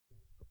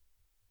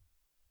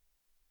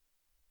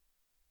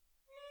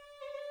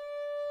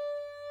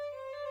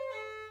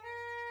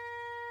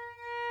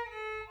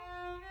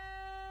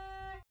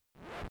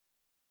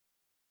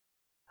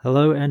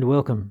Hello and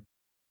welcome.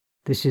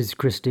 This is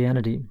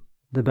Christianity,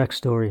 the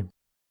backstory,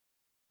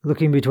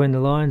 looking between the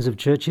lines of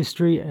church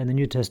history and the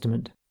New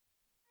Testament.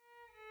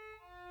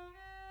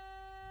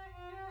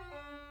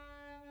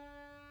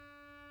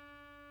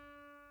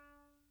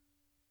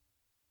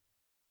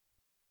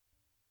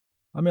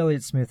 I'm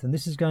Elliot Smith, and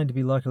this is going to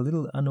be like a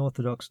little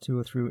unorthodox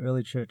tour through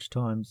early church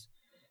times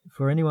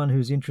for anyone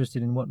who's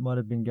interested in what might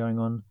have been going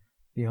on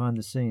behind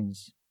the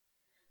scenes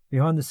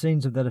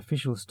of that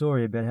official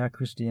story about how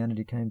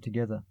Christianity came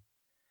together.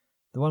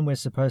 The one we're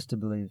supposed to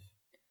believe.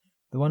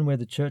 The one where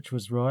the church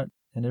was right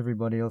and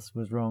everybody else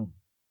was wrong.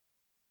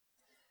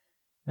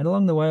 And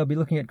along the way I'll be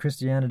looking at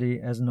Christianity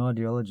as an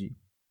ideology.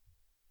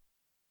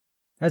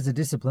 As a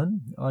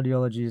discipline,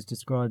 ideology is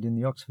described in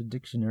the Oxford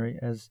Dictionary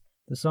as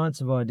the science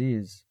of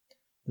ideas,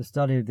 the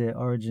study of their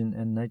origin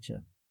and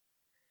nature.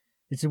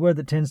 It's a word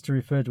that tends to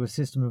refer to a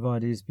system of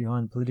ideas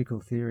behind political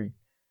theory.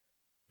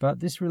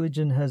 But this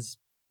religion has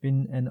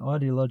been an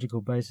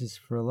ideological basis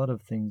for a lot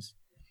of things,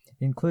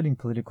 including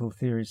political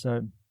theory,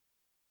 so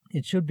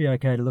it should be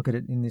okay to look at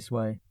it in this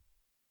way.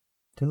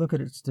 To look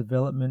at its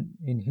development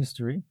in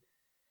history,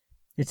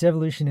 its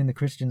evolution in the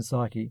Christian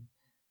psyche,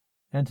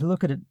 and to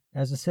look at it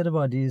as a set of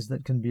ideas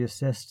that can be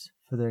assessed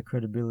for their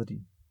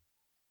credibility.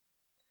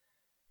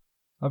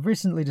 I've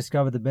recently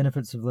discovered the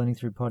benefits of learning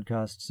through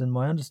podcasts, and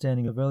my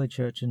understanding of early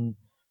church and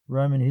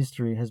Roman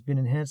history has been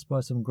enhanced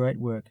by some great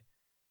work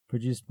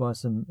produced by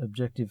some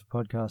objective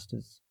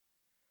podcasters.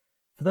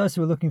 For those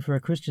who are looking for a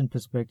Christian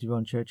perspective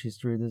on church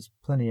history, there's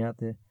plenty out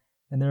there,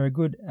 and there are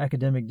good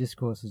academic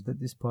discourses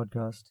that this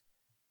podcast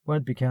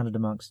won't be counted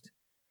amongst.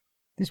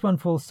 This one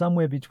falls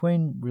somewhere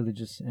between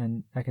religious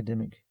and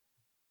academic.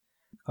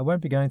 I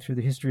won't be going through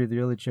the history of the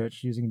early church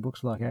using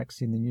books like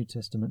Acts in the New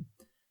Testament,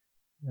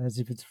 as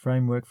if it's a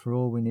framework for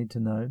all we need to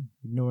know,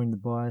 ignoring the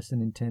bias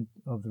and intent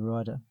of the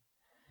writer.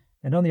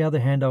 And on the other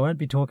hand, I won't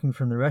be talking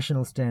from the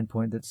rational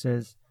standpoint that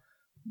says,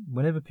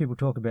 whenever people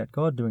talk about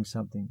God doing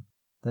something,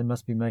 they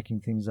must be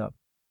making things up.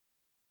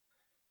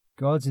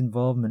 God's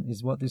involvement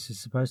is what this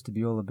is supposed to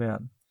be all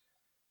about.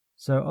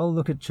 So I'll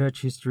look at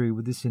church history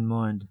with this in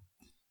mind,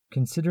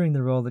 considering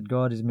the role that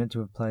God is meant to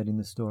have played in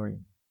the story.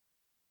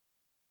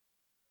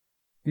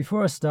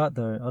 Before I start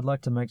though, I'd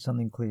like to make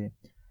something clear.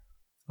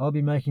 I'll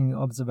be making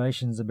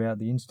observations about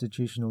the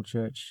institutional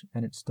church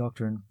and its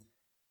doctrine,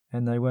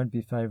 and they won't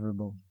be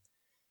favourable.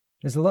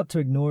 There's a lot to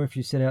ignore if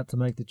you set out to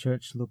make the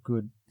church look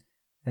good,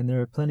 and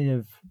there are plenty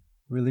of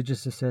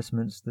religious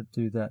assessments that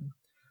do that.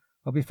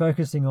 I'll be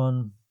focusing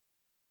on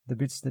the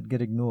bits that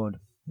get ignored,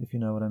 if you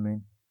know what I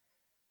mean.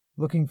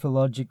 Looking for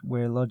logic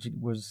where logic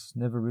was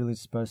never really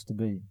supposed to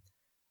be.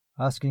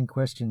 Asking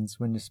questions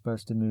when you're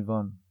supposed to move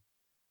on.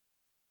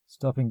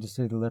 Stopping to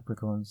see the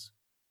leprechauns.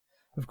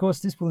 Of course,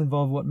 this will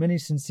involve what many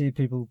sincere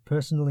people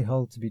personally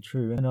hold to be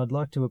true, and I'd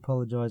like to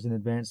apologise in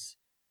advance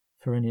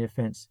for any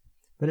offence.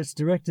 But it's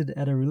directed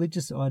at a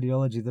religious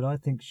ideology that I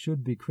think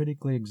should be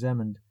critically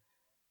examined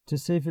to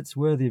see if it's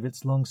worthy of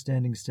its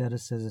long-standing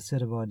status as a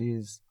set of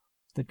ideas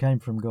that came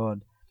from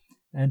God,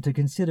 and to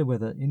consider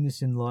whether, in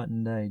this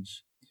enlightened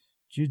age,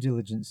 due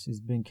diligence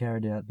is being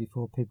carried out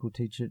before people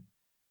teach it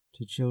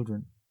to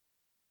children.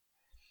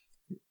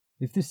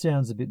 If this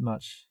sounds a bit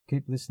much,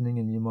 keep listening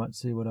and you might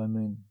see what I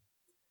mean.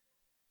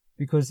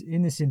 Because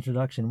in this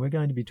introduction, we're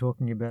going to be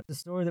talking about the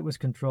story that was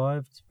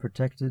contrived,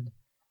 protected,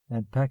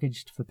 and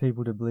packaged for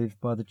people to believe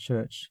by the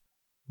church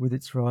with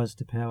its rise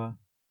to power.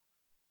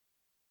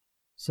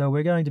 So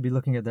we're going to be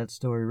looking at that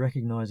story,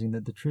 recognizing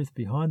that the truth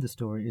behind the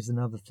story is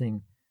another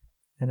thing,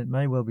 and it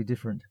may well be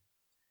different.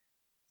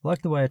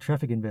 Like the way a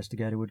traffic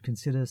investigator would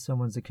consider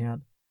someone's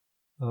account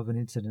of an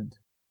incident.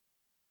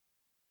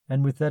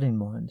 And with that in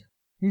mind,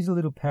 here's a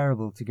little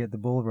parable to get the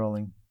ball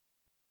rolling.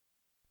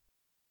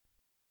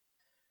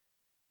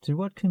 To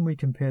what can we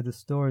compare the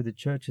story the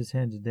church has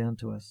handed down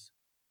to us?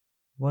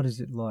 What is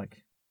it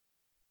like?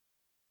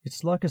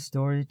 It's like a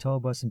story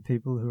told by some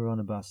people who were on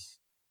a bus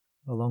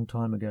a long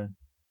time ago.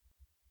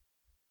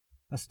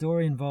 A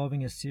story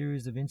involving a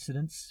series of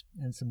incidents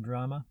and some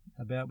drama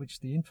about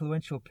which the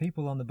influential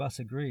people on the bus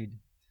agreed,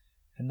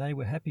 and they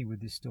were happy with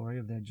this story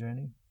of their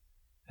journey,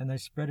 and they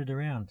spread it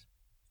around.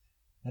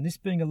 And this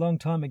being a long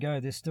time ago,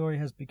 their story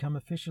has become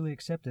officially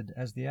accepted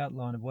as the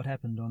outline of what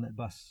happened on that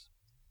bus,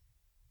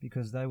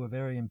 because they were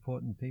very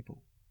important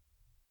people.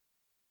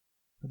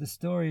 But the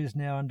story is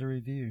now under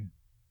review.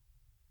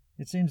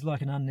 It seems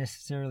like an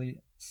unnecessarily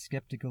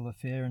skeptical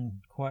affair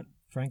and quite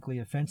frankly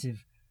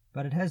offensive,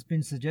 but it has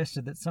been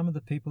suggested that some of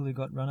the people who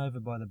got run over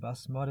by the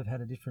bus might have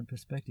had a different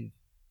perspective.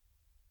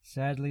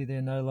 Sadly,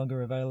 they're no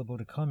longer available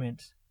to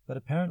comment, but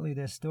apparently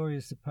their story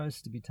is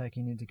supposed to be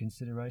taken into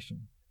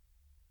consideration.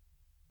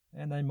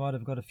 And they might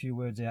have got a few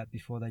words out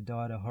before they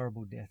died a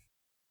horrible death.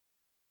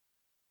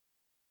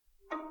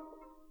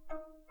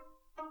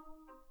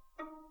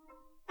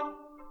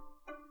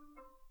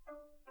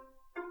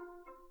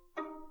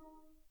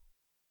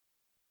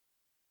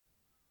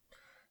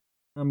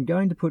 I'm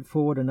going to put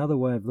forward another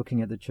way of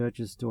looking at the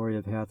church's story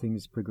of how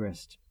things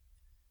progressed.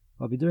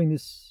 I'll be doing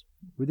this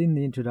within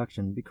the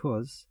introduction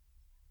because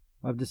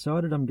I've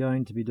decided I'm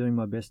going to be doing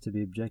my best to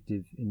be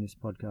objective in this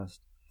podcast.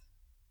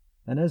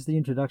 And as the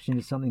introduction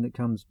is something that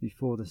comes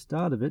before the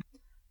start of it,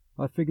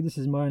 I figure this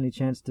is my only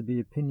chance to be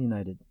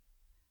opinionated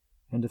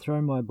and to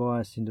throw my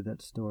bias into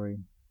that story,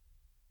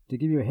 to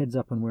give you a heads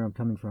up on where I'm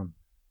coming from.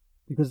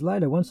 Because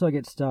later, once I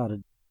get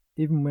started,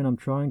 even when I'm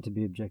trying to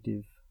be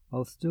objective,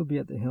 I'll still be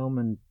at the helm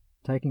and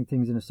taking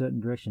things in a certain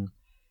direction.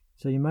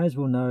 So you may as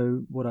well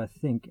know what I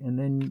think, and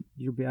then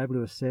you'll be able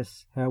to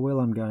assess how well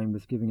I'm going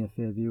with giving a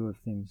fair view of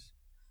things,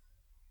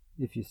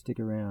 if you stick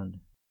around.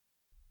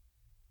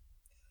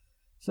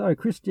 So,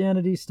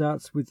 Christianity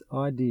starts with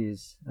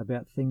ideas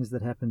about things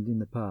that happened in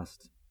the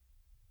past.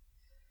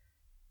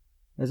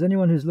 As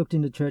anyone who's looked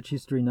into church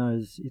history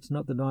knows, it's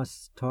not the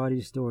nice,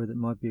 tidy story that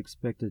might be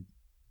expected.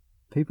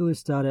 People who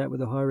start out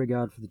with a high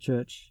regard for the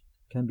church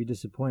can be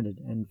disappointed,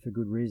 and for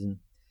good reason.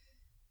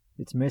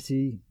 It's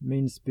messy,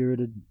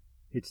 mean-spirited,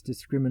 it's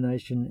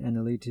discrimination and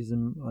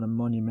elitism on a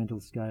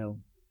monumental scale.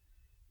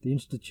 The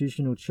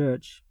institutional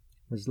church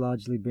has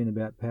largely been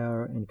about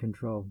power and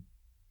control.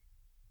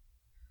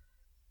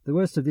 The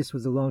worst of this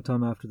was a long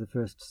time after the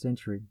first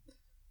century,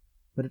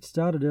 but it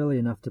started early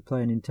enough to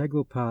play an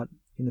integral part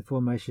in the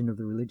formation of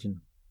the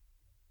religion.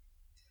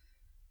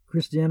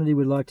 Christianity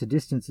would like to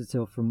distance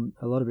itself from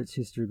a lot of its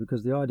history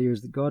because the idea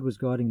is that God was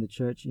guiding the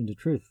church into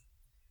truth.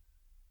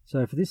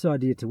 So for this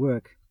idea to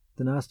work,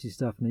 the nasty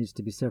stuff needs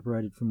to be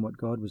separated from what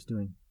God was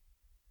doing.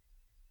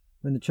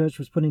 When the church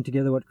was putting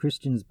together what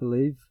Christians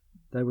believe,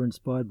 they were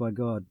inspired by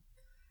God.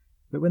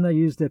 But when they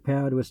used their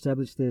power to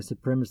establish their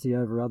supremacy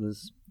over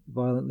others,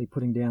 violently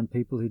putting down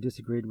people who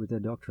disagreed with their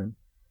doctrine,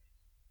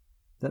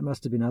 that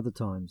must have been other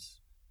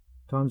times.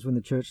 Times when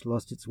the church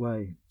lost its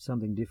way,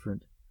 something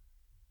different.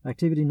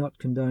 Activity not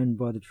condoned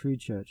by the true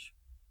church.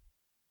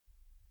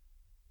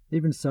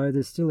 Even so,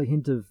 there's still a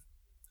hint of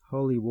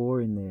holy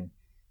war in there,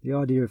 the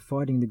idea of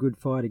fighting the good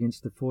fight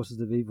against the forces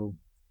of evil.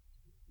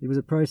 It was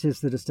a process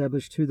that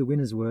established who the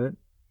winners were,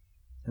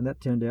 and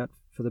that turned out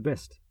for the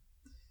best.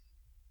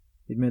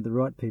 It meant the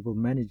right people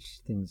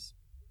managed things.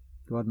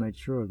 God made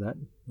sure of that,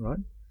 right?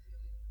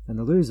 And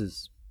the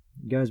losers,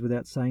 it goes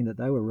without saying that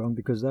they were wrong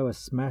because they were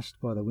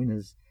smashed by the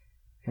winners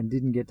and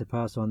didn't get to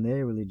pass on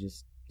their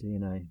religious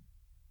DNA.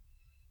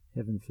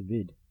 Heaven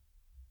forbid.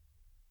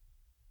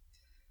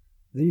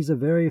 These are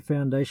very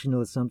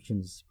foundational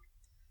assumptions.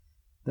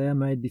 They are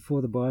made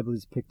before the Bible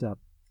is picked up.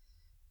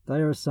 They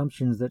are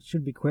assumptions that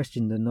should be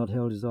questioned and not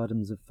held as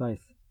items of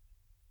faith.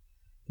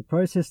 The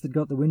process that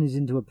got the winners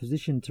into a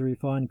position to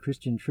refine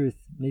Christian truth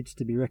needs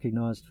to be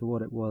recognized for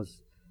what it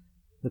was.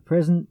 The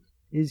present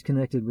is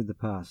connected with the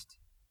past.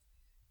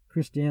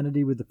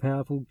 Christianity with the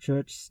powerful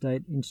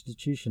church-state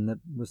institution that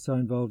was so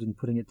involved in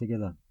putting it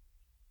together.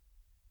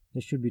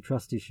 There should be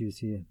trust issues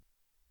here.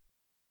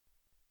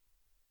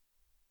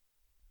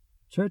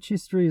 Church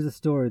history is a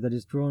story that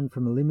is drawn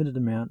from a limited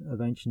amount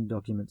of ancient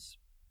documents.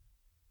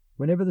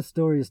 Whenever the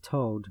story is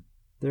told,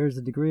 there is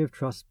a degree of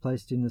trust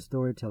placed in the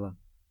storyteller,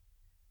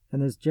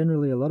 and there's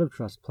generally a lot of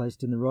trust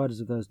placed in the writers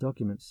of those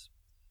documents,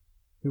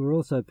 who were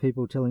also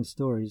people telling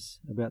stories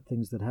about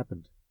things that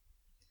happened.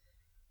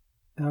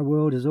 Our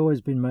world has always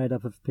been made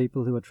up of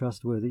people who are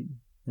trustworthy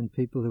and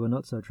people who are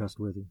not so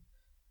trustworthy.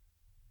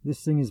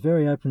 This thing is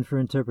very open for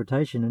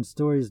interpretation, and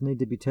stories need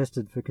to be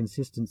tested for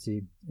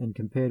consistency and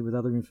compared with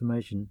other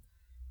information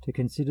to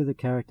consider the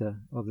character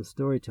of the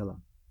storyteller.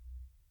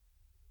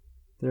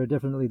 There are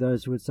definitely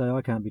those who would say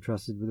I can't be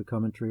trusted with a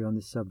commentary on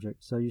this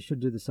subject, so you should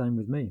do the same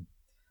with me.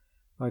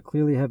 I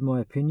clearly have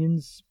my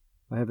opinions,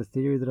 I have a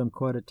theory that I'm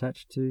quite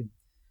attached to,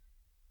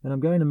 and I'm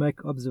going to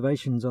make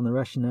observations on the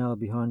rationale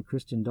behind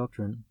Christian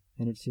doctrine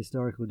and its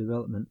historical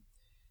development,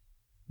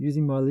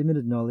 using my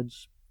limited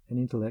knowledge and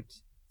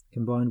intellect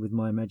combined with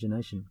my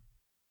imagination.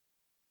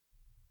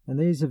 And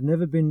these have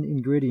never been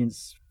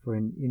ingredients for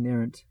an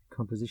inerrant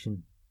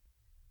composition.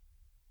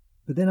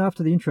 But then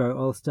after the intro,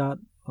 I'll start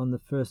on the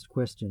first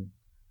question.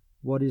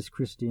 What is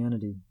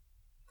Christianity?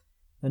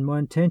 And my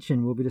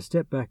intention will be to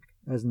step back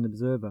as an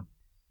observer.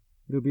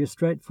 It'll be a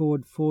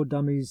straightforward for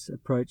dummies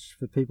approach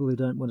for people who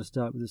don't want to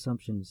start with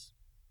assumptions,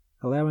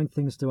 allowing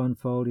things to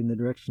unfold in the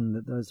direction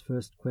that those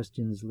first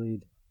questions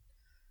lead.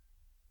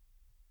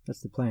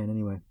 That's the plan,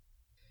 anyway.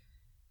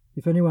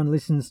 If anyone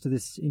listens to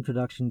this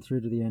introduction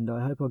through to the end,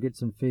 I hope I'll get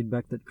some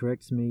feedback that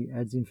corrects me,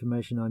 adds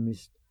information I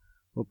missed,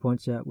 or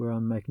points out where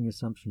I'm making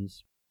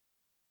assumptions.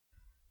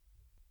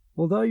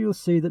 Although you'll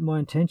see that my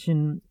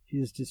intention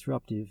is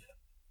disruptive,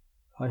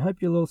 I hope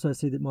you'll also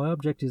see that my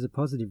object is a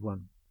positive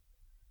one.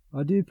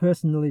 I do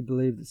personally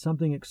believe that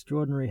something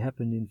extraordinary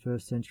happened in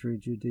first century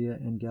Judea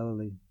and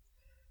Galilee.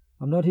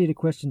 I'm not here to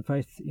question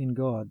faith in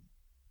God.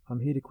 I'm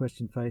here to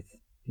question faith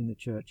in the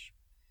church.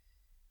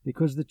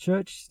 Because the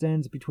church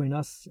stands between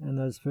us and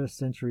those first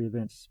century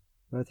events,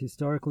 both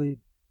historically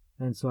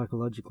and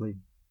psychologically,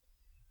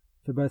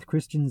 for both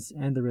Christians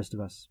and the rest of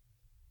us.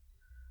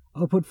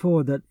 I'll put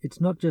forward that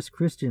it's not just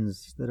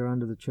Christians that are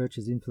under the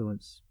church's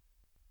influence.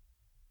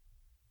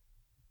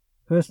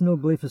 Personal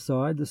belief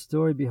aside, the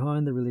story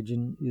behind the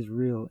religion is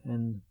real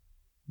and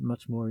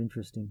much more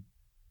interesting.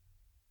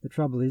 The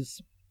trouble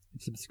is,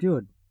 it's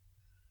obscured.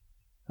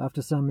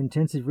 After some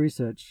intensive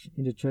research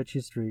into church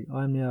history,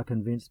 I am now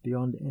convinced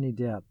beyond any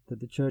doubt that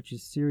the church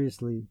is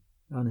seriously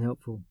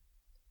unhelpful.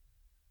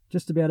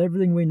 Just about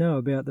everything we know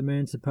about the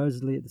man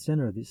supposedly at the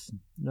centre of this,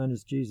 known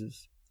as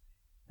Jesus,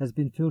 has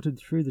been filtered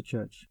through the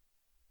church.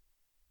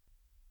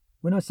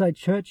 When I say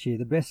church here,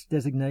 the best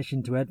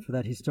designation to add for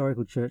that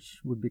historical church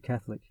would be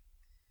Catholic,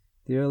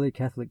 the early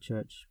Catholic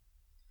Church.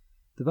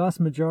 The vast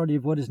majority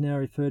of what is now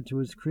referred to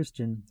as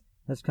Christian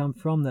has come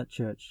from that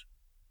church,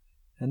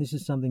 and this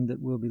is something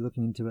that we'll be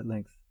looking into at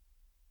length.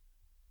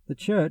 The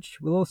church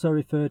will also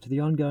refer to the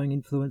ongoing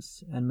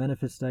influence and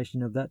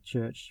manifestation of that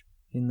church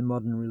in the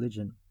modern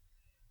religion,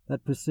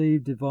 that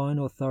perceived divine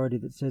authority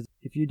that says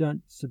if you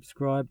don't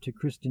subscribe to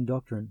Christian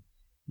doctrine,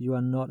 you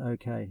are not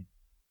okay.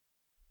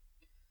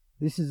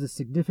 This is a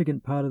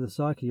significant part of the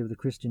psyche of the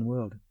Christian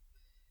world.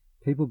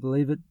 People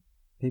believe it,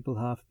 people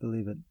half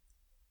believe it.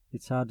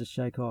 It's hard to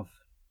shake off,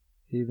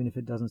 even if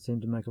it doesn't seem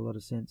to make a lot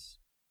of sense.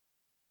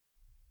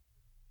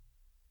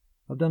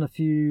 I've done a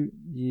few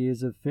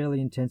years of fairly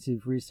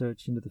intensive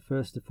research into the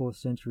 1st to 4th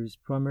centuries,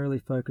 primarily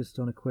focused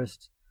on a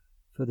quest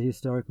for the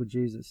historical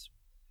Jesus,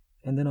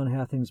 and then on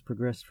how things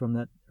progressed from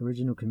that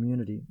original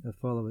community of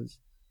followers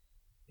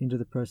into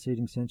the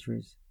preceding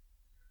centuries.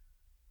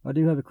 I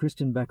do have a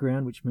Christian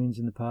background, which means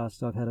in the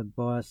past I've had a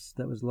bias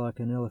that was like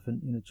an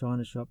elephant in a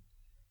china shop.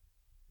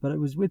 But it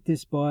was with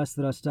this bias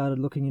that I started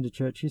looking into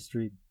church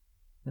history,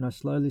 and I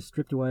slowly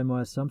stripped away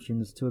my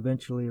assumptions to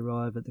eventually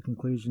arrive at the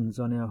conclusions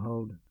I now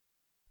hold.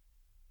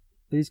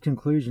 These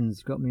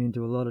conclusions got me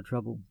into a lot of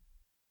trouble,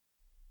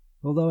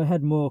 although I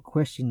had more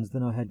questions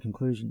than I had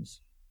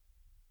conclusions.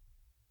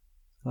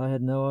 I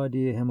had no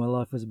idea how my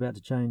life was about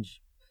to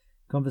change.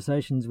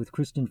 Conversations with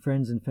Christian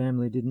friends and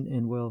family didn't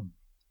end well.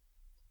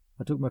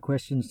 I took my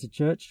questions to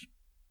church,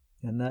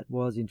 and that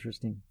was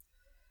interesting.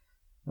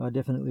 I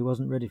definitely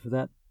wasn't ready for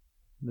that,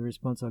 the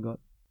response I got.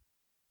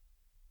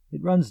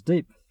 It runs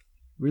deep.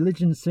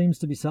 Religion seems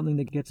to be something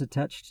that gets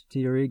attached to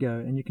your ego,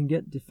 and you can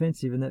get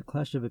defensive in that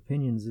clash of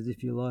opinions as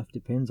if your life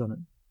depends on it.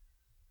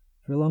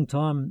 For a long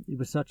time, it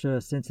was such a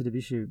sensitive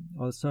issue.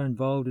 I was so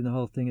involved in the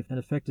whole thing and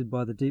affected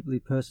by the deeply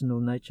personal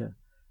nature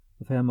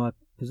of how my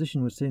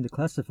position was seen to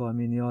classify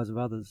me in the eyes of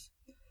others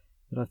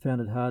that I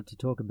found it hard to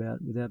talk about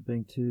without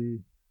being too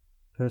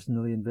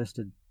personally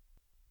invested.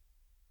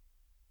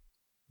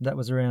 That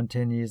was around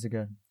 10 years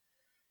ago.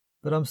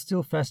 But I'm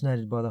still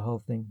fascinated by the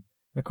whole thing.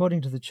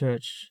 According to the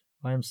church,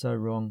 I am so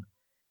wrong,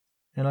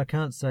 and I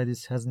can't say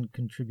this hasn't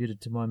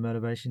contributed to my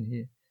motivation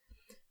here.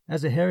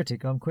 As a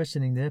heretic, I'm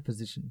questioning their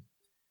position.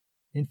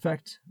 In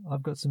fact,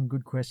 I've got some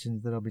good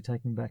questions that I'll be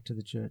taking back to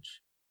the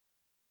church.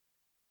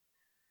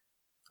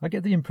 I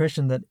get the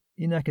impression that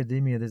in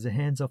academia there's a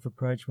hands-off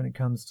approach when it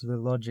comes to the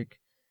logic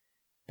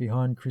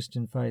behind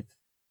Christian faith.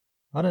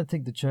 I don't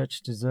think the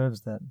church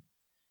deserves that,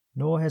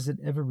 nor has it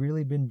ever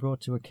really been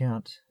brought to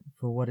account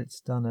for what it's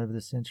done over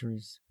the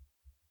centuries.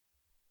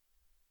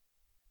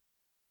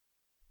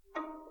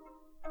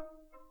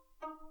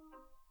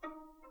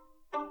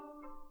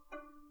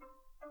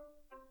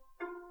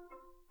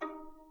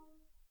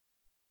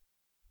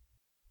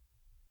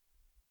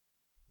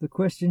 The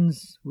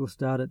questions will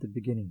start at the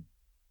beginning.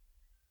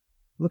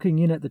 Looking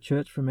in at the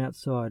church from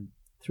outside,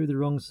 through the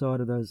wrong side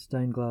of those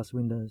stained glass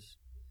windows,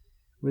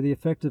 where the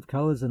effect of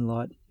colours and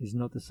light is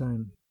not the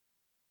same.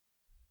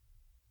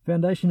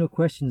 Foundational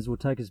questions will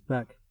take us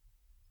back,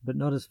 but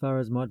not as far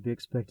as might be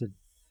expected.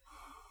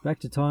 Back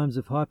to times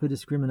of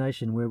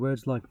hyper-discrimination where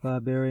words like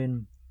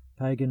barbarian,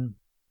 pagan,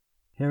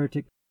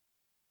 heretic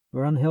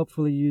were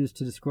unhelpfully used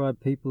to describe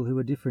people who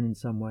were different in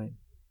some way,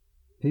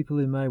 people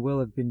who may well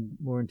have been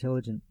more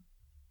intelligent.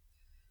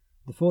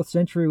 The 4th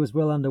century was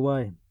well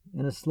underway,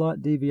 and a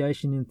slight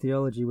deviation in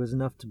theology was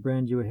enough to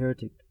brand you a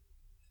heretic,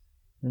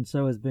 and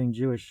so as being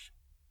Jewish,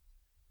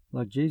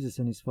 like Jesus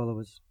and his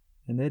followers,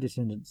 and their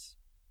descendants.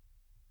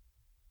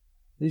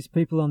 These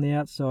people on the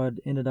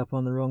outside ended up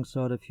on the wrong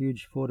side of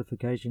huge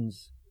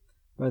fortifications,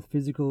 both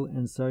physical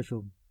and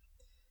social,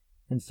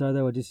 and so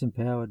they were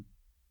disempowered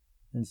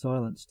and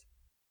silenced.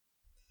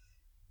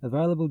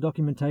 Available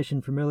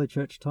documentation from early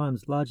church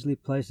times largely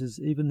places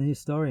even the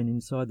historian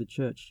inside the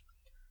church,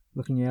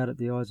 looking out at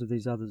the eyes of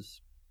these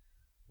others,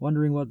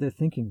 wondering what they're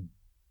thinking,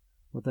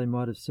 what they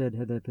might have said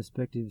had their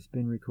perspectives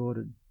been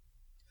recorded,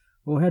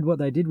 or had what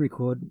they did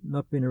record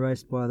not been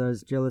erased by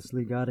those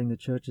jealously guarding the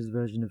church's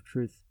version of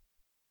truth.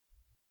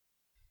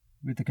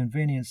 With the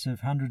convenience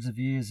of hundreds of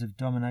years of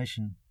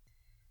domination,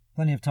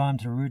 plenty of time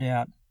to root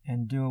out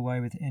and do away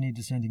with any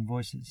dissenting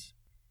voices,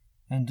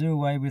 and do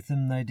away with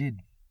them they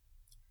did.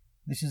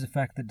 This is a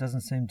fact that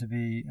doesn't seem to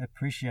be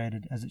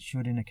appreciated as it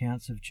should in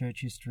accounts of church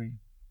history.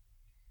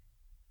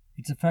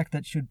 It's a fact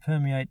that should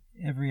permeate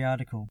every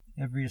article,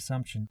 every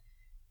assumption,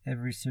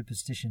 every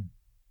superstition.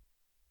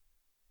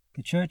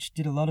 The church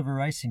did a lot of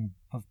erasing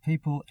of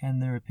people and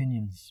their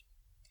opinions.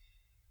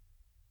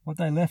 What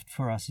they left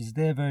for us is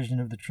their version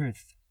of the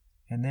truth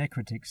and their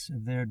critiques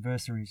of their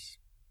adversaries.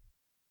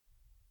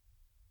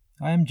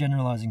 I am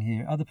generalizing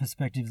here. Other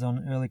perspectives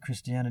on early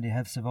Christianity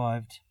have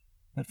survived,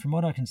 but from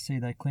what I can see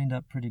they cleaned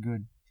up pretty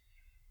good.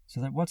 so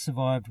that what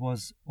survived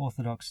was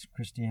Orthodox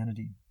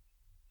Christianity.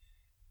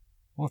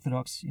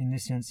 Orthodox, in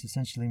this sense,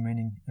 essentially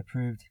meaning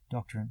approved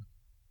doctrine.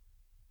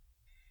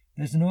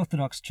 There's an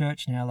Orthodox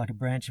Church now, like a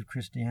branch of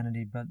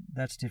Christianity, but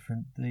that's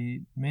different.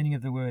 The meaning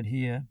of the word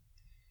here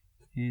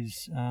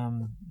is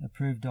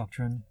approved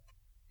doctrine.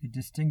 It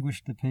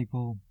distinguished the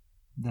people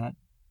that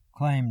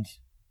claimed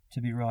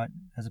to be right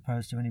as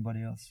opposed to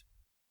anybody else.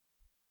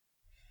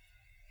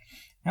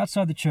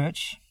 Outside the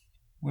church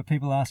were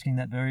people asking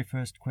that very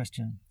first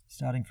question,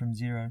 starting from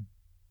zero.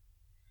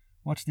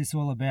 What's this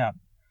all about?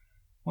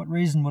 What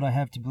reason would I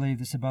have to believe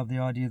this above the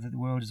idea that the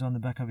world is on the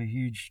back of a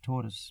huge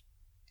tortoise?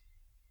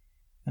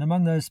 And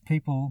among those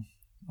people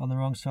on the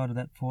wrong side of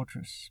that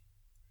fortress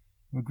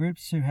were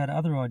groups who had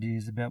other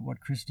ideas about what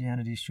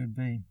Christianity should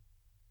be.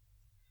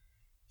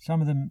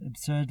 Some of them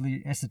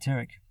absurdly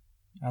esoteric,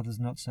 others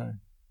not so.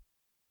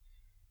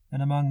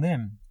 And among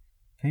them,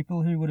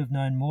 people who would have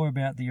known more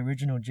about the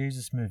original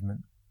Jesus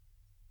movement,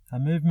 a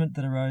movement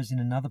that arose in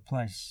another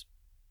place,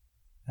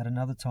 at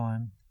another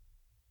time,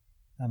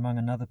 among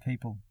another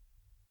people.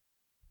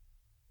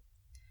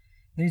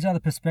 These other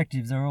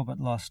perspectives are all but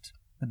lost,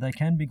 but they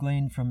can be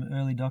gleaned from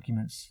early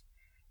documents,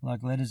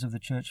 like letters of the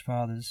Church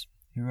Fathers,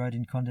 who wrote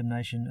in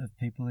condemnation of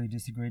people who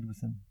disagreed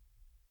with them.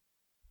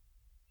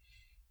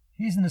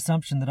 Here's an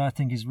assumption that I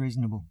think is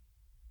reasonable.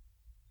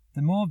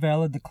 The more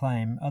valid the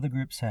claim other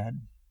groups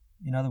had,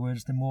 in other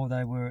words, the more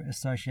they were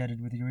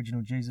associated with the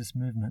original Jesus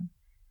movement,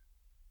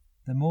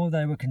 the more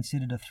they were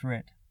considered a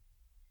threat,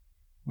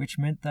 which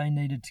meant they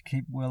needed to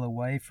keep well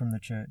away from the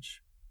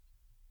church.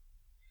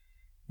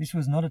 This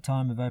was not a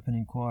time of open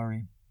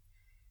inquiry.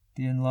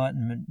 The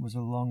Enlightenment was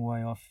a long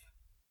way off.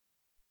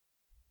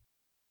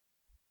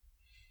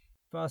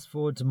 Fast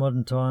forward to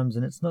modern times,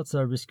 and it's not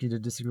so risky to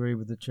disagree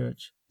with the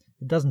church.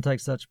 It doesn't take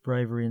such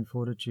bravery and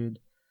fortitude,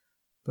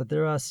 but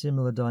there are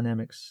similar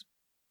dynamics.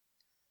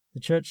 The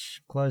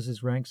church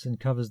closes ranks and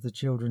covers the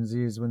children's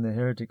ears when the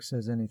heretic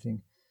says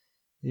anything,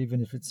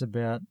 even if it's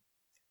about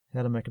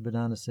how to make a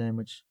banana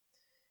sandwich.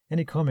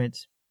 Any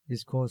comment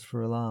is cause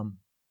for alarm.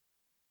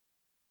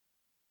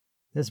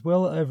 There's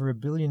well over 1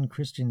 billion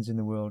Christians in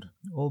the world,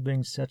 all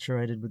being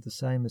saturated with the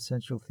same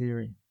essential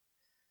theory.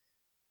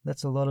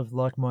 That's a lot of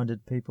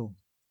like-minded people.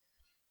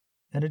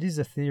 And it is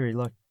a theory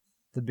like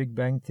the Big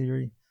Bang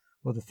Theory,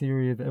 or the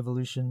theory of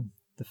evolution,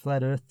 the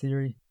flat earth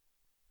theory,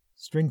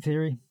 string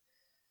theory.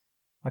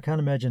 I can't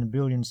imagine 1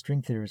 billion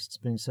string theorists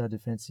being so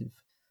defensive,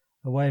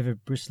 a wave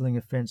of bristling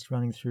offence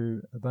running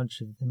through a bunch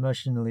of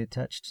emotionally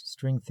attached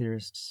string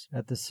theorists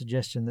at the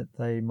suggestion that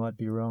they might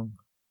be wrong.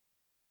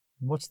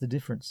 And what's the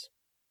difference?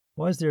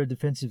 Why is there a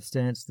defensive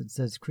stance that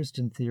says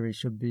Christian theory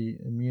should be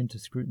immune to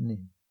scrutiny?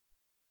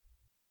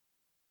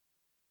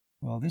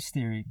 Well, this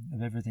theory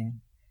of everything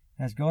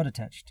has God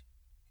attached.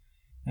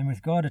 And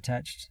with God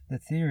attached, the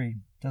theory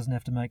doesn't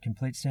have to make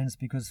complete sense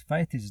because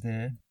faith is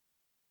there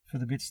for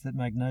the bits that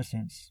make no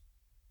sense.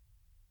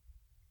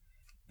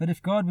 But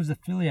if God was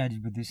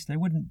affiliated with this, there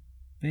wouldn't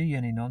be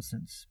any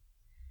nonsense.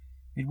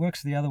 It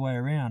works the other way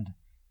around.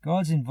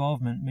 God's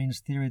involvement means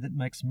theory that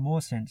makes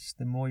more sense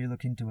the more you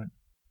look into it.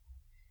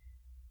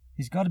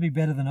 He's got to be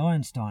better than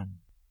Einstein.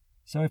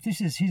 So if this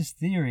is his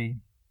theory,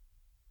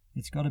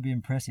 it's got to be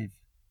impressive.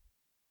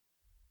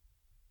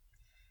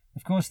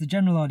 Of course, the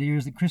general idea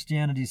is that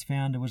Christianity's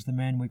founder was the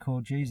man we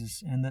call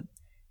Jesus, and that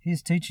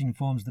his teaching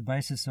forms the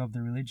basis of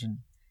the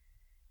religion.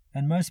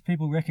 And most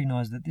people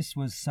recognize that this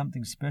was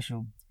something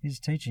special. His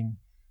teaching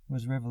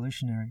was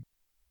revolutionary.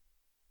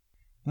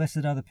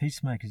 Blessed are the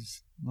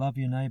peacemakers. Love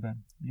your neighbour,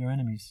 your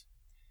enemies.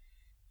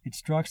 It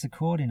strikes a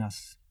chord in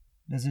us.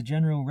 There's a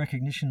general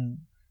recognition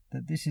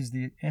that this is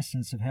the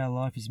essence of how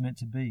life is meant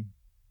to be.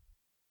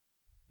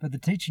 But the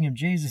teaching of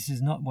Jesus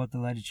is not what the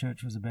later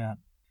church was about.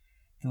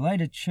 The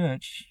later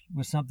church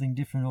was something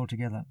different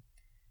altogether.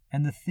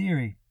 And the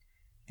theory,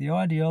 the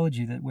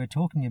ideology that we're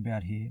talking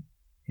about here,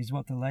 is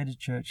what the later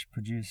church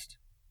produced.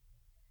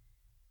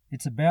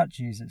 It's about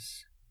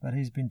Jesus, but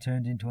he's been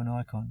turned into an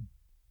icon.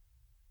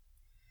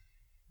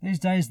 These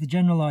days, the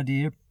general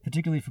idea,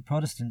 particularly for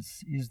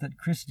Protestants, is that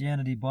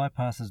Christianity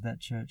bypasses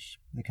that church,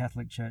 the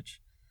Catholic Church,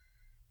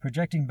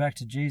 projecting back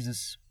to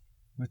Jesus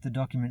with the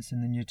documents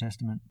in the New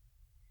Testament.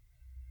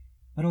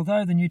 But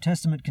although the New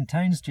Testament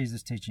contains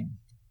Jesus' teaching,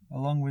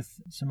 along with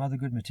some other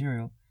good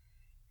material,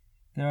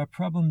 there are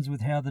problems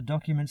with how the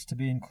documents to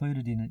be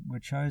included in it were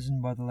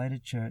chosen by the later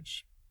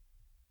church,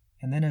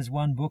 and then as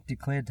one book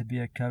declared to be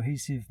a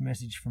cohesive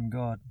message from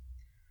God,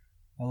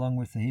 along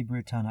with the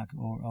Hebrew Tanakh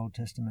or Old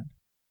Testament.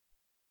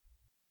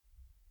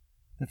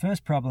 The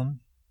first problem,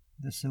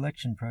 the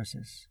selection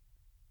process.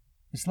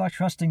 It's like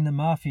trusting the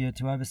mafia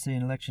to oversee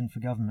an election for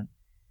government,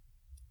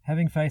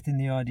 having faith in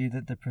the idea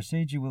that the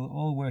procedure will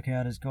all work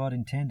out as God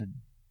intended.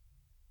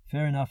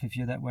 Fair enough if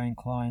you're that way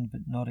inclined,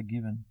 but not a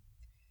given.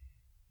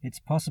 It's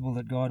possible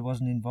that God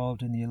wasn't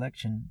involved in the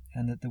election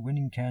and that the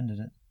winning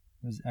candidate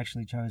was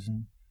actually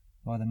chosen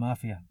by the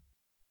mafia.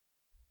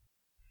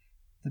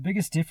 The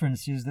biggest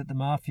difference is that the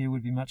mafia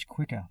would be much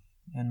quicker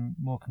and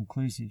more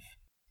conclusive.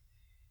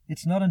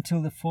 It's not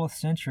until the 4th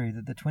century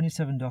that the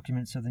 27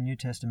 documents of the New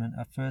Testament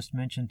are first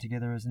mentioned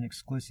together as an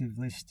exclusive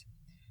list,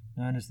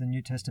 known as the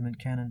New Testament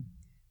canon,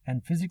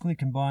 and physically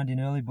combined in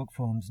early book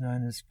forms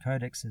known as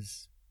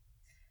codexes,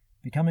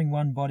 becoming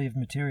one body of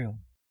material.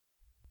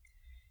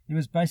 It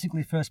was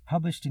basically first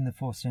published in the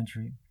 4th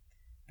century,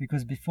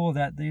 because before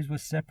that these were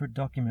separate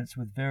documents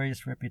with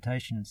various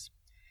reputations,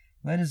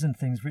 letters and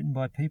things written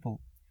by people,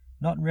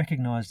 not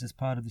recognized as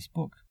part of this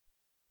book.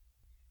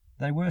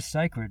 They were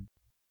sacred,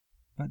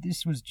 but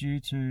this was due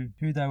to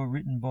who they were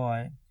written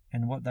by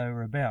and what they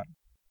were about.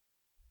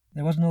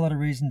 There wasn't a lot of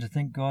reason to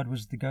think God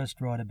was the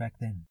ghostwriter back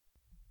then.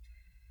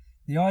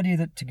 The idea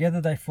that together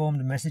they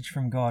formed a message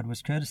from God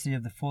was courtesy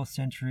of the 4th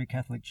century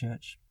Catholic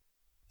Church.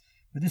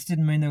 But this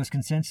didn't mean there was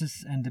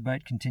consensus, and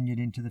debate continued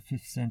into the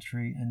 5th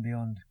century and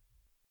beyond.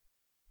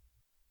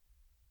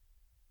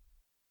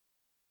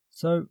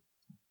 So,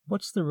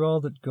 what's the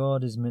role that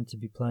God is meant to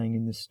be playing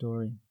in this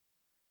story?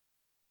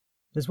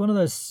 There's one of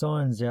those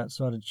signs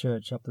outside a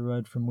church up the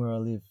road from where I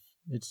live.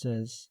 It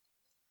says,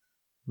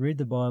 "Read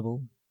the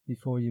Bible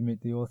before you meet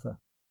the author."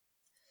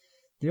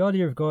 The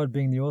idea of God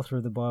being the author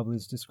of the Bible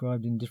is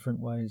described in different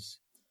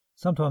ways,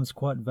 sometimes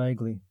quite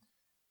vaguely,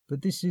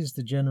 but this is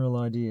the general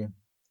idea.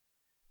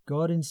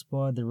 God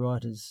inspired the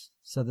writers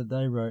so that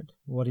they wrote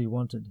what he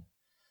wanted.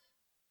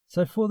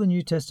 So for the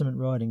New Testament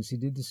writings, he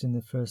did this in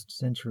the 1st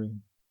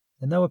century,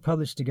 and they were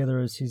published together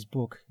as his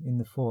book in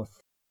the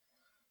 4th.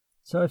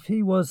 So if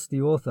he was the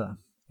author,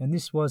 and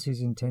this was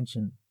his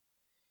intention,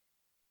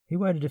 he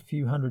waited a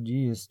few hundred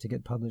years to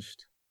get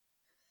published.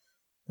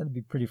 That'd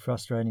be pretty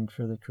frustrating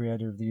for the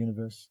creator of the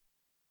universe.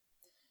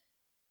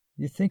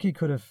 You'd think he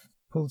could have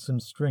pulled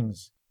some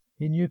strings.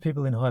 He knew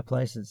people in high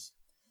places.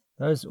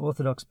 Those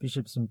Orthodox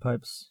bishops and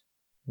popes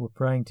were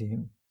praying to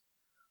him.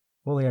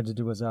 All he had to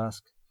do was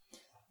ask.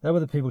 They were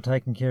the people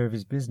taking care of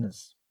his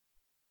business.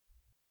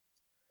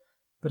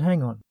 But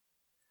hang on.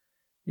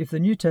 If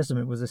the New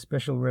Testament was a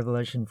special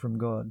revelation from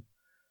God,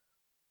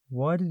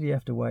 why did he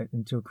have to wait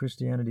until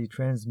Christianity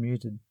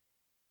transmuted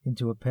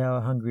into a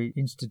power-hungry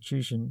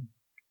institution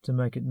to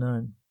make it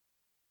known?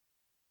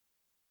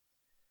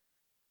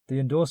 The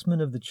endorsement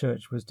of the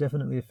church was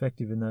definitely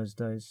effective in those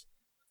days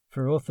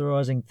for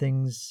authorizing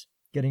things,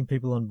 getting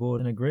people on board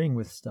and agreeing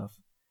with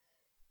stuff.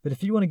 But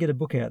if you want to get a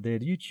book out there,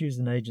 do you choose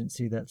an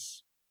agency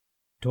that's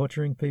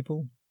torturing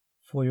people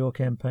for your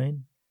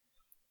campaign?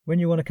 When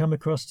you want to come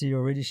across to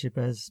your readership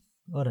as,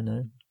 I don't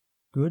know,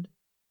 good?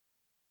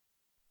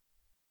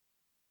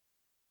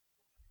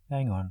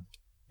 Hang on.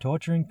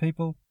 Torturing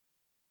people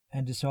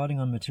and deciding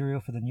on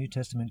material for the New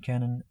Testament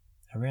canon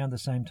around the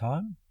same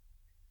time?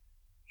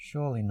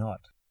 Surely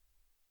not.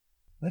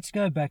 Let's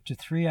go back to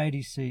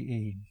 380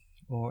 CE,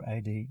 or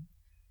AD,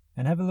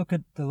 and have a look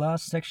at the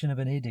last section of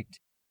an edict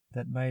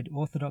that made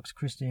Orthodox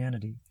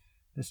Christianity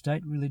the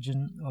state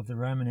religion of the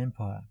Roman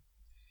Empire,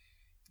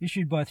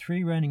 issued by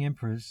 3 reigning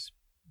emperors,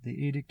 the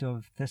Edict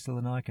of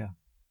Thessalonica.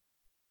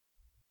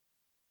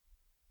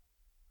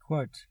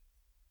 Quote,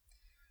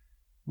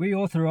 "We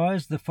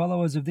authorize the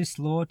followers of this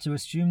law to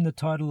assume the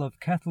title of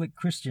Catholic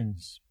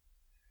Christians.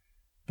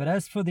 But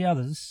as for the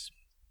others,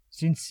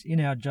 since in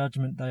our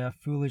judgment they are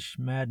foolish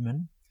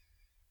madmen,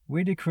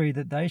 we decree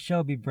that they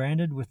shall be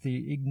branded with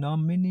the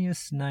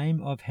ignominious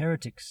name of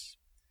heretics,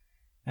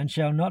 and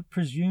shall not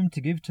presume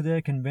to give to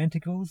their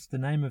conventicles the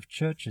name of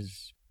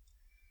churches.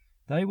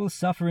 They will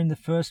suffer in the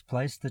first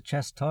place the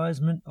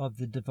chastisement of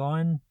the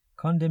divine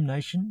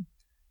condemnation,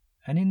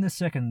 and in the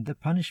second the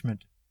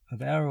punishment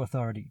of our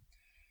authority,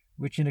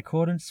 which in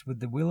accordance with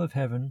the will of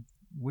heaven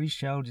we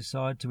shall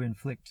decide to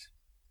inflict."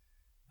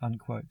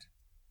 Unquote.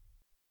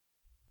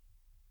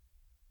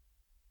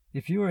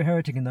 If you were a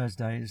heretic in those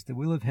days, the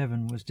will of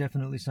heaven was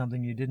definitely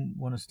something you didn't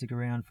want to stick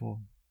around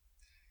for.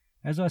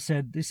 As I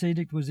said, this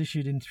edict was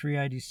issued in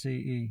 380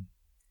 CE,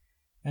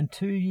 and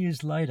 2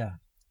 years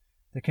later,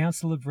 the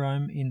Council of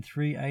Rome in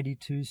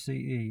 382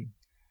 CE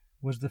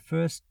was the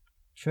first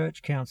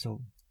church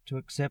council to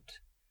accept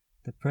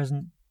the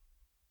present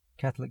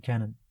Catholic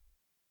canon.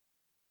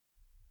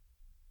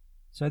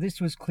 So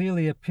this was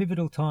clearly a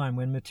pivotal time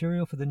when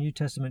material for the New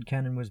Testament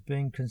canon was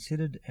being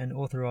considered and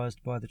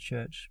authorized by the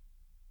Church.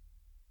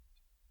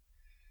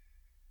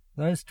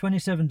 Those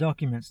 27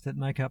 documents that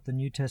make up the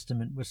New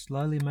Testament were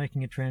slowly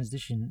making a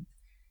transition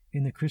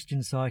in the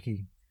Christian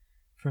psyche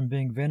from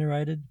being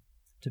venerated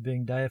to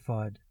being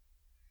deified,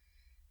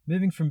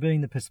 moving from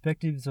being the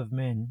perspectives of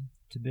men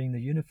to being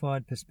the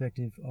unified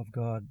perspective of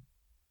God.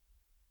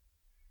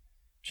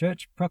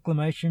 Church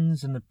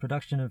proclamations and the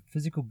production of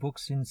physical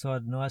books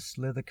inside nice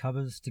leather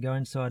covers to go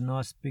inside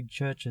nice big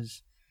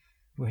churches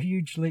were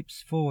huge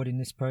leaps forward in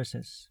this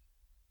process.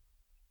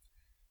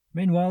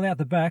 Meanwhile, out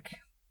the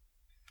back,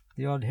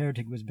 the odd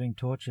heretic was being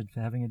tortured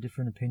for having a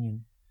different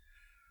opinion,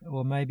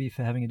 or maybe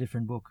for having a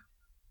different book.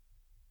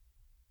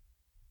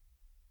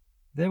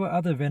 There were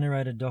other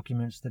venerated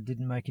documents that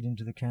didn't make it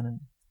into the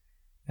canon,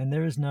 and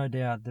there is no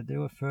doubt that there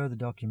were further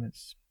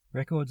documents,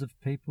 records of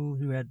people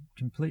who had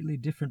completely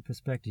different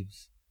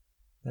perspectives,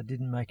 that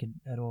didn't make it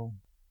at all.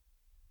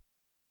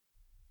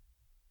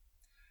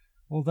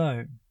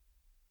 Although,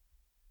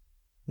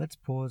 Let's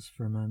pause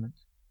for a moment.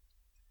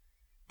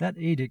 That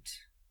edict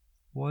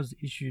was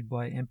issued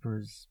by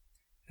emperors,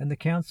 and the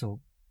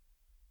council,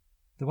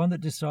 the one that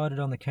decided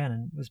on the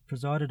canon, was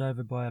presided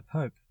over by a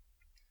pope.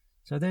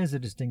 So there's a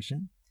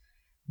distinction.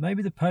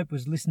 Maybe the pope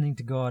was listening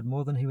to God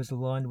more than he was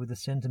aligned with the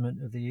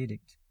sentiment of the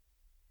edict.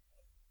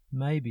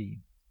 Maybe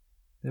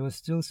there was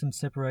still some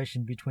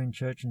separation between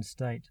church and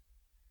state,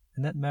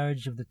 and that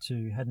marriage of the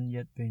two hadn't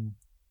yet been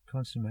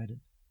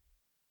consummated.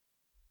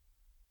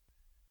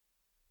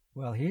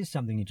 Well, here's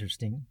something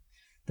interesting.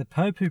 The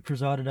pope who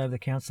presided over the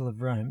Council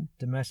of Rome,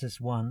 Damasus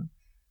I,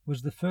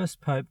 was the first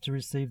pope to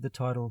receive the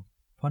title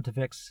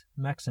Pontifex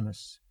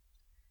Maximus,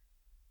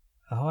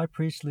 a high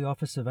priestly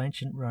office of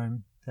ancient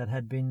Rome that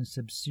had been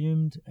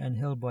subsumed and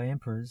held by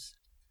emperors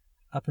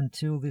up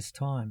until this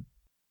time.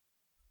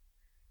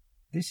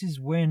 This is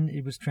when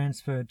it was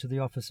transferred to the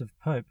office of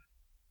Pope,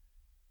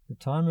 the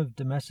time of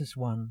Damasus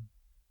I,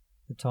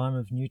 the time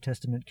of New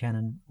Testament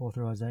canon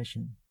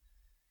authorization.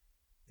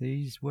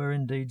 These were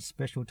indeed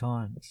special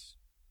times.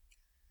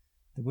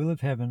 The will of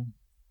heaven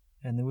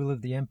and the will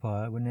of the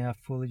empire were now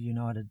fully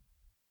united.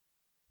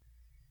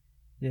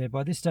 Yeah,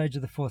 by this stage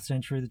of the 4th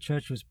century, the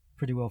church was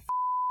pretty well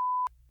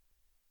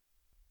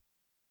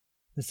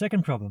The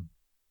second problem.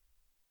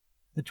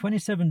 The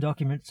 27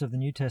 documents of the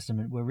New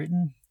Testament were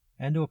written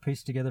and or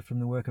pieced together from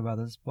the work of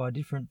others by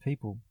different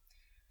people,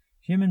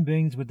 human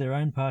beings with their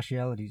own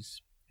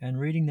partialities, and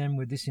reading them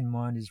with this in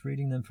mind is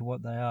reading them for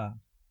what they are.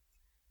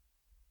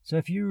 So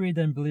if you read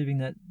them believing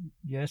that,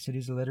 yes, it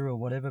is a letter or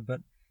whatever,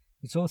 but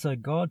it's also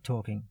God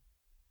talking,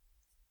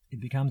 it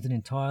becomes an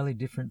entirely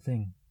different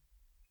thing.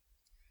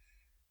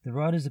 The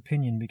writer's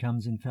opinion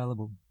becomes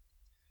infallible.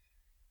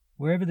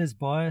 Wherever there's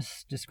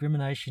bias,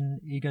 discrimination,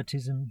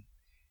 egotism,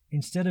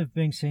 instead of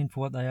being seen for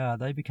what they are,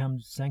 they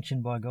become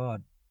sanctioned by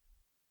God.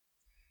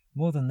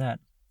 More than that,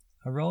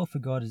 a role for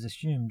God is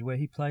assumed where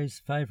he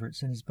plays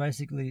favourites and is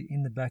basically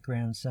in the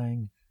background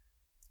saying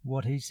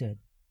what he said.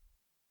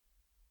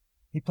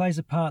 He plays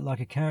a part like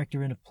a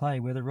character in a play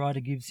where the writer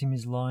gives him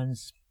his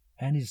lines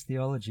and his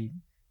theology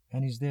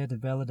and is there to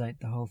validate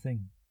the whole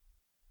thing.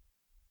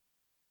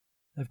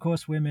 Of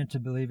course, we're meant to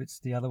believe it's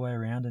the other way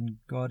around and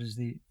God is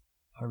the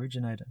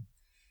originator,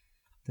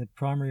 the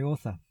primary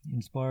author,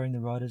 inspiring the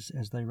writers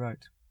as they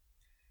wrote.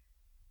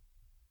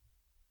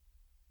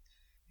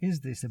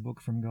 Is this a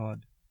book from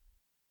God?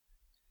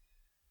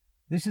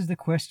 This is the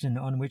question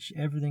on which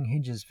everything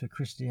hinges for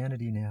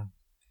Christianity now.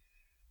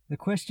 The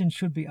question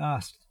should be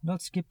asked,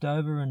 not skipped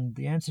over, and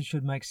the answer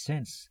should make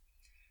sense.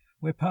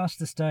 We're past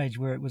the stage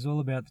where it was all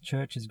about the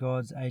church as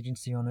God's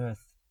agency on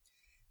earth,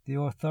 the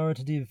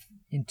authoritative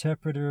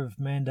interpreter of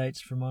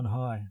mandates from on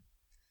high.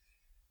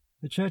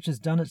 The church has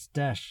done its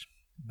dash,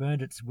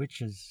 burned its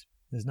witches.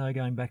 There's no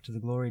going back to the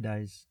glory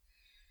days.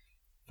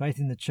 Faith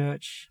in the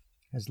church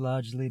has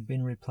largely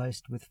been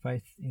replaced with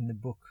faith in the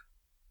book.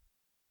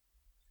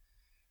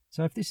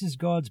 So if this is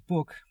God's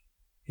book,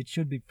 it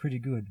should be pretty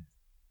good.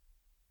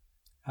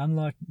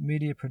 Unlike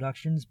media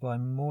productions by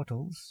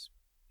mortals,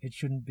 it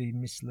shouldn't be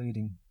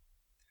misleading.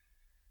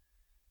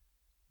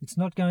 It's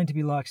not going to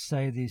be like,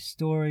 say, the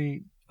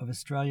story of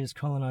Australia's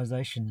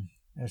colonisation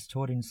as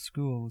taught in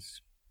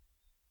schools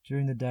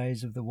during the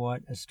days of the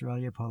White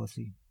Australia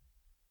policy.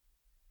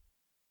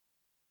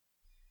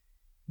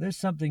 There's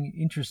something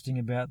interesting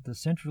about the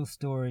central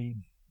story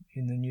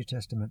in the New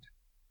Testament.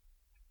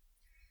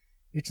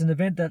 It's an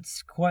event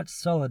that's quite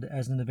solid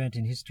as an event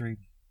in history,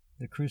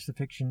 the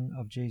crucifixion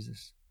of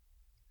Jesus.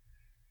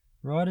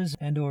 Writers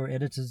and or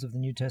editors of the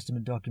New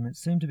Testament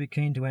documents seem to be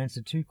keen to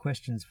answer two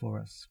questions for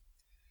us.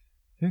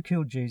 Who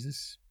killed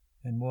Jesus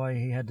and why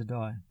he had to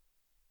die?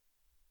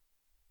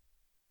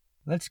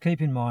 Let's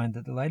keep in mind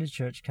that the later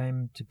church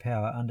came to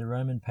power under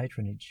Roman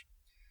patronage,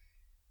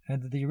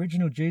 and that the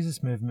original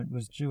Jesus movement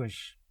was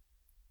Jewish.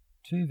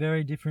 Two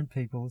very different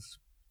peoples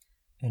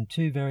and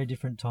two very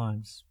different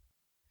times.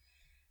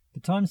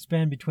 The time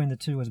span between the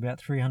two was about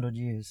 300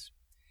 years.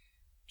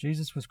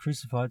 Jesus was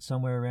crucified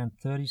somewhere around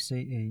 30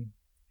 CE,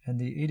 and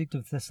the Edict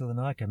of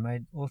Thessalonica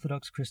made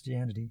Orthodox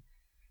Christianity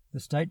the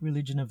state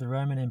religion of the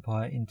Roman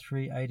Empire in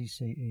 380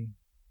 CE.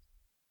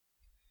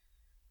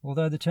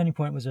 Although the turning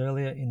point was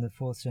earlier in the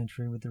 4th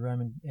century with the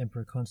Roman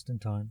Emperor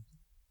Constantine.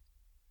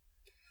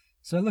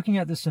 So looking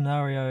at the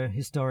scenario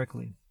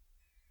historically,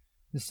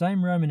 the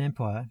same Roman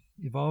Empire,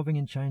 evolving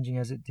and changing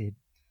as it did,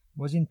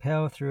 was in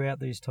power throughout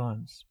these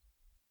times.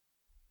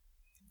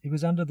 It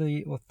was under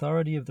the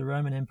authority of the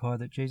Roman Empire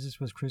that Jesus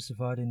was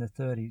crucified in the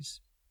 30s.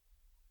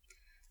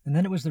 And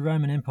then it was the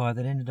Roman Empire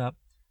that ended up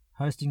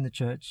hosting the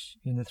church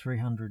in the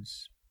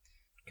 300s,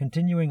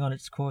 continuing on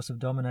its course of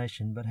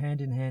domination, but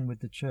hand in hand with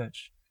the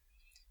church,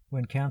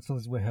 when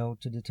councils were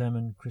held to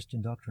determine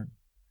Christian doctrine.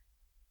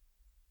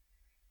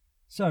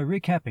 So,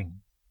 recapping,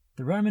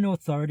 the Roman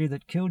authority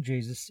that killed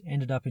Jesus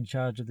ended up in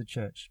charge of the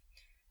church,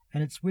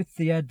 and it's with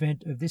the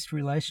advent of this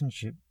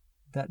relationship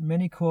that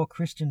many core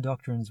Christian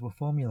doctrines were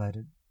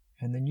formulated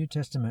and the New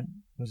Testament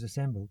was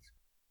assembled.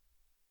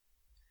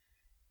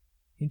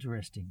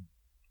 Interesting.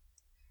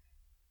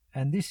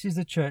 And this is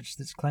a church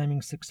that's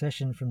claiming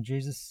succession from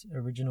Jesus'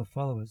 original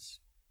followers.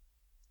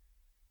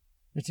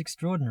 It's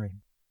extraordinary.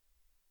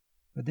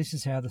 But this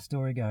is how the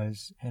story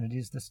goes, and it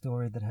is the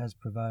story that has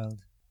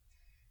prevailed.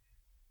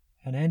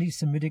 An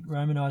anti-Semitic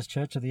Romanized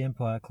Church of the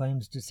Empire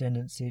claims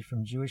descendancy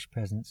from Jewish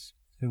peasants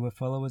who were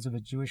followers of a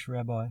Jewish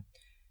rabbi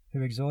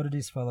who exhorted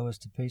his followers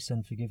to peace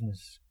and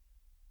forgiveness.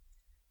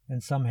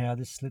 And somehow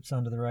this slips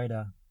under the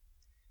radar.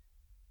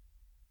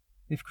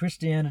 If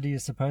Christianity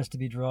is supposed to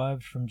be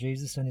derived from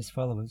Jesus and his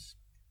followers,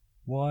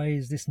 why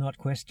is this not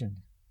questioned?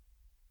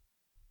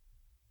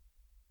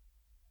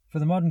 For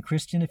the modern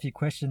Christian, if you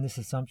question this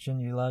assumption,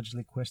 you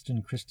largely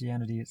question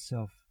Christianity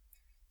itself.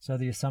 So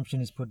the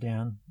assumption is put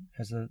down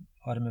as an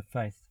item of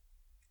faith.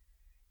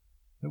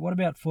 But what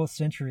about 4th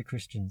century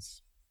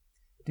Christians?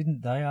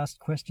 Didn't they ask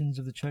questions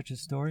of the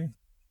Church's story?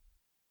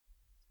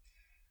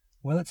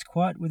 Well, it's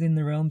quite within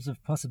the realms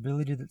of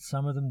possibility that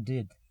some of them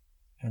did,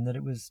 and that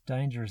it was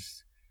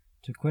dangerous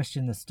to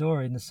question the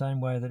story in the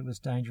same way that it was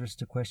dangerous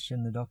to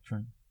question the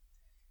doctrine.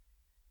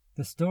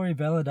 The story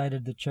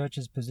validated the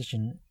Church's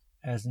position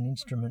as an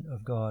instrument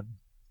of God.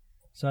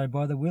 So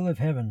by the will of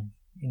heaven,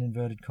 in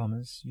inverted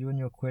commas, you and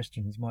your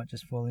questions might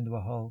just fall into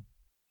a hole.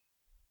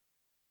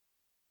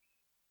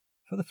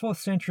 For the 4th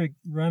century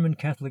Roman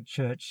Catholic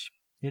Church,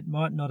 it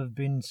might not have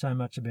been so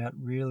much about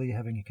really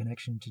having a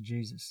connection to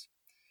Jesus.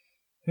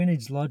 Who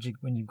needs logic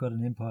when you've got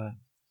an empire?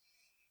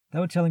 They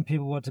were telling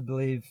people what to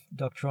believe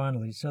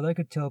doctrinally, so they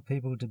could tell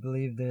people to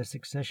believe their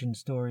succession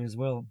story as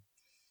well.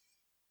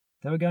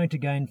 They were going to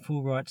gain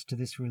full rights to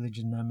this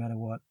religion no matter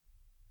what.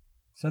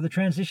 So the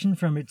transition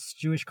from its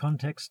Jewish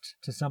context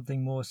to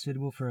something more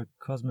suitable for a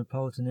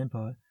cosmopolitan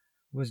empire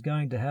was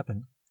going to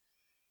happen.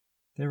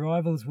 Their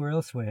rivals were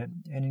elsewhere,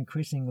 and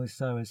increasingly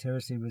so as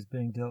heresy was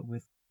being dealt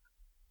with.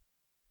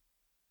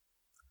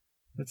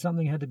 But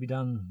something had to be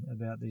done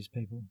about these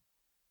people.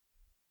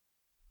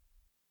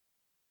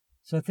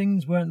 So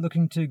things weren't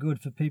looking too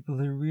good for people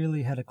who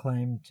really had a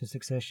claim to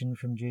succession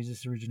from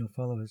Jesus' original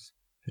followers,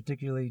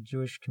 particularly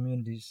Jewish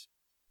communities.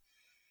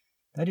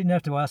 They didn't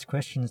have to ask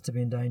questions to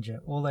be in danger.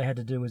 All they had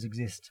to do was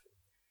exist.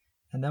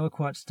 And they were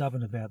quite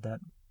stubborn about that.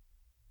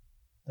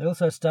 They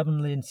also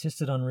stubbornly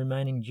insisted on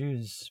remaining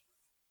Jews.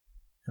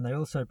 And they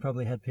also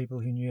probably had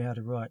people who knew how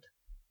to write.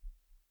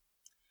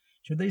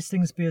 Should these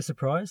things be a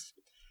surprise?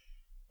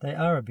 They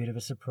are a bit of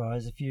a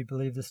surprise if you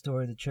believe the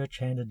story the Church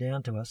handed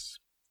down to us,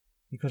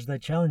 because they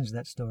challenged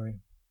that story.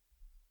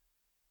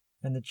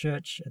 And the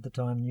Church at the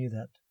time knew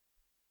that.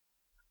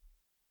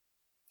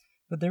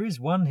 But there is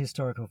one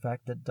historical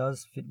fact that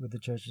does fit with the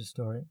Church's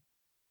story.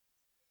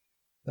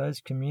 Those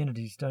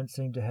communities don't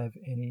seem to have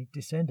any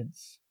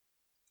descendants,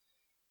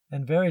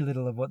 and very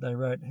little of what they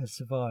wrote has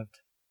survived.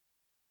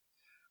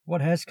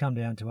 What has come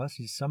down to us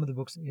is some of the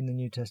books in the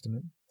New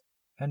Testament,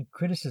 and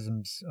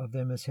criticisms of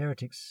them as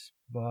heretics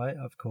by,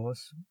 of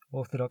course,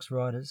 Orthodox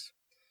writers,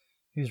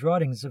 whose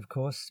writings, of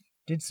course,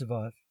 did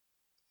survive.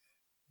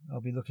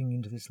 I'll be looking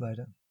into this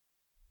later.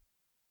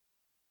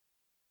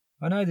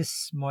 I know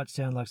this might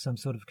sound like some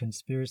sort of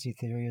conspiracy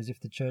theory, as if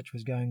the Church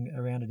was going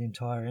around an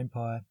entire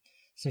empire,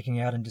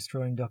 seeking out and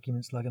destroying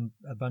documents like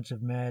a bunch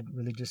of mad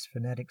religious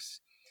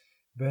fanatics,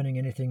 burning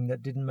anything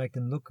that didn't make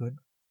them look good.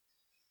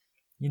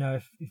 You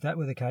know, if that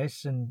were the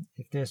case, and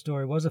if their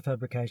story was a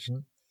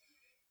fabrication,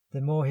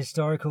 the more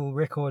historical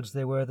records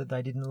there were that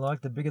they didn't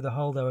like, the bigger the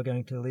hole they were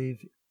going to leave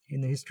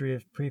in the history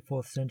of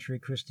pre-4th century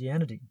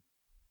Christianity.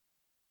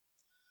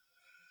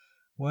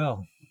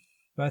 Well,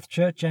 both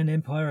Church and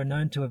Empire are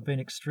known to have been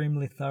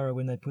extremely thorough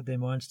when they put their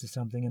minds to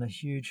something, and a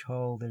huge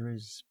hole there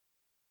is.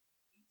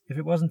 If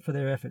it wasn't for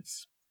their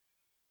efforts,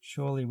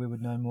 surely we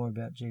would know more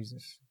about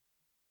Jesus.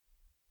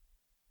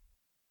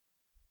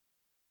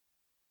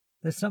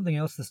 There's something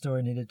else the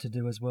story needed to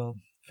do as well,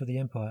 for the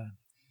Empire.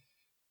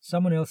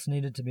 Someone else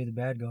needed to be the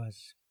bad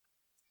guys.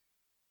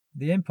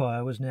 The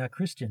Empire was now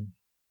Christian,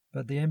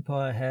 but the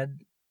Empire had,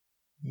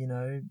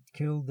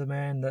 killed the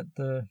man that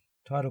the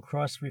title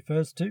Christ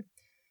refers to,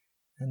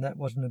 and that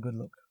wasn't a good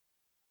look.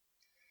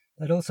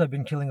 They'd also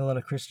been killing a lot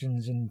of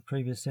Christians in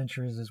previous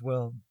centuries as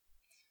well,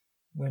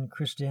 when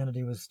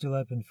Christianity was still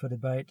open for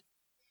debate,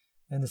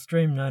 and the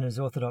stream known as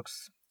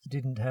Orthodox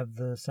didn't have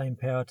the same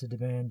power to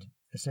demand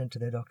assent to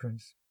their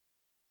doctrines.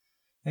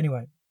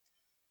 Anyway,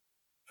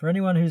 for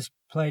anyone who's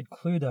played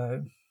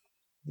Cluedo,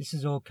 this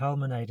is all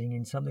culminating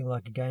in something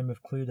like a game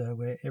of Cluedo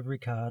where every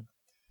card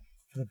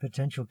for the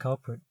potential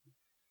culprit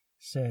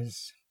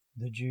says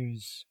the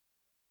Jews.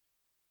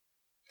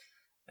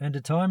 And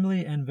a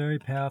timely and very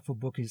powerful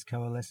book is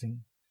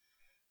coalescing,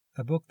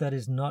 a book that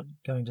is not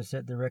going to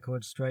set the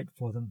record straight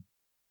for them.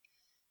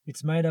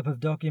 It's made up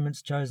of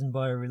documents chosen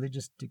by a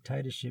religious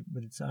dictatorship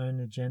with its own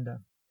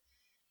agenda.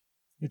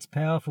 It's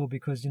powerful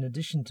because in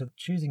addition to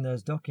choosing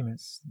those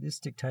documents, this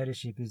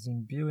dictatorship is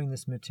imbuing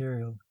this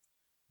material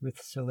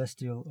with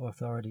celestial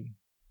authority.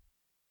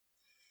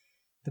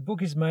 The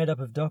book is made up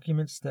of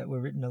documents that were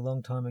written a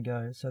long time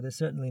ago, so they're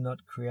certainly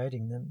not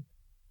creating them.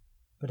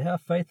 But how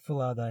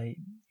faithful are they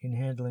in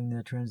handling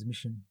their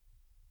transmission?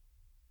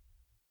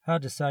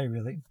 Hard to say,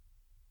 really.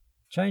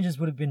 Changes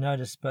would have been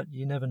noticed, but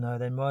you never know.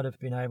 They might have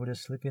been able to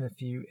slip in a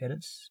few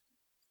edits.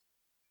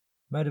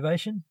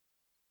 Motivation?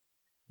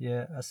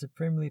 Yeah, a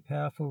supremely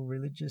powerful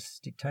religious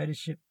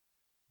dictatorship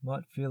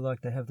might feel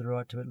like they have the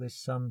right to at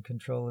least some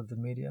control of the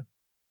media.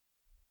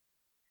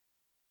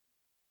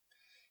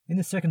 In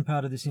the second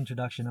part of this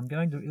introduction, I'm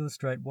going to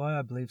illustrate why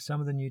I believe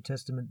some of the New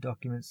Testament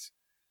documents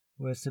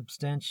were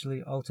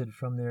substantially altered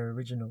from their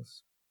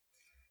originals.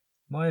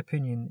 My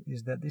opinion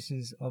is that this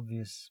is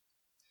obvious.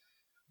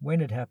 When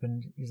it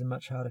happened is a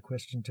much harder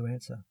question to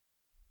answer.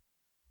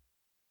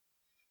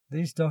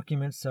 These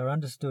documents are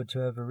understood to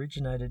have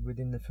originated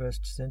within the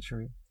 1st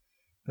century,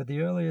 but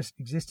the earliest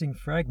existing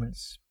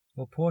fragments,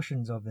 or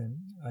portions of them,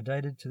 are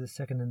dated to the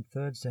 2nd and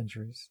 3rd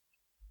centuries.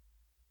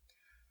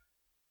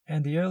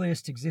 And the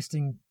earliest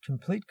existing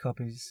complete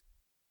copies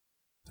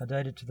are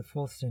dated to the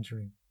 4th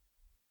century.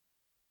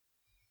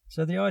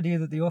 So the idea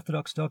that the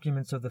Orthodox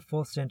documents of the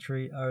 4th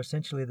century are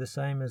essentially the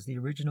same as the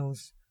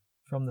originals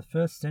from the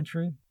 1st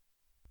century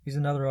is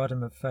another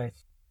item of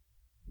faith.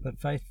 But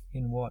faith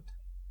in what?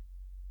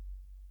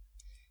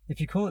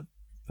 If you call it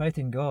faith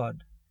in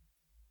God,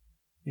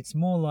 it's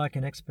more like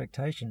an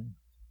expectation,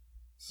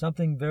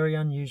 something very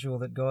unusual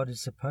that God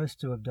is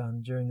supposed to have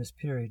done during this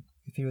period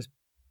if he was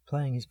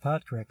playing his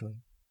part correctly.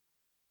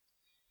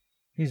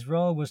 His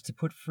role was to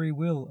put free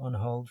will on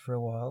hold for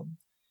a while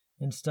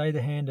and stay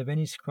the hand of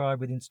any scribe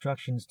with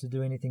instructions to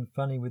do anything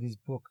funny with his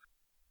book.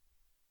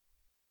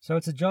 So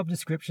it's a job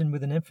description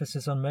with an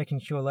emphasis on making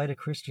sure later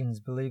Christians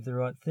believe the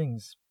right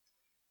things.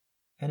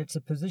 And it's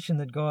a position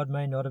that God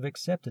may not have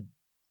accepted,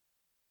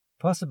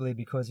 possibly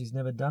because he's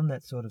never done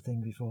that sort of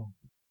thing before.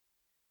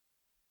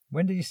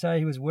 When did he say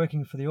he was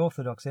working for the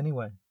Orthodox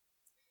anyway?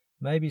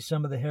 Maybe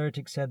some of the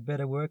heretics had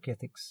better work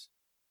ethics.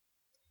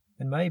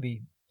 And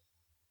maybe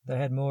they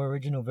had more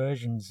original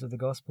versions of the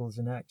Gospels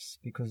and Acts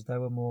because they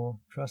were more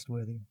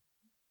trustworthy.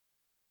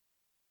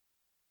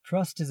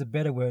 Trust is a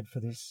better word for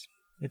this.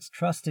 It's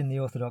trust in the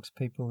Orthodox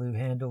people who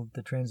handled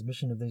the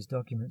transmission of these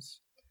documents.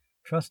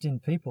 Trust in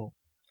people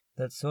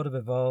that sort of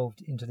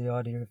evolved into the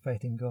idea of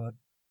faith in God.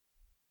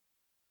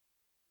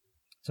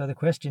 So the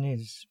question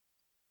is,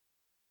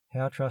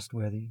 how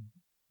trustworthy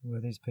were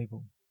these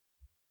people?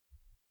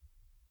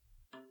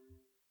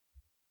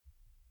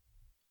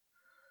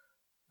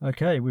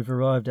 Okay, we've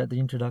arrived at the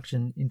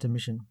introduction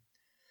intermission.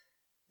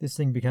 This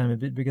thing became a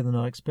bit bigger than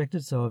I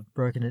expected, so I've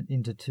broken it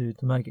into two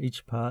to make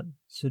each part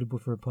suitable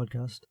for a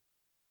podcast.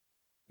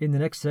 In the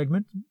next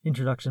segment,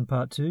 Introduction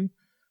Part 2,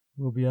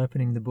 we'll be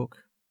opening the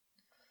book.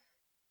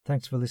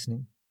 Thanks for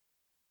listening.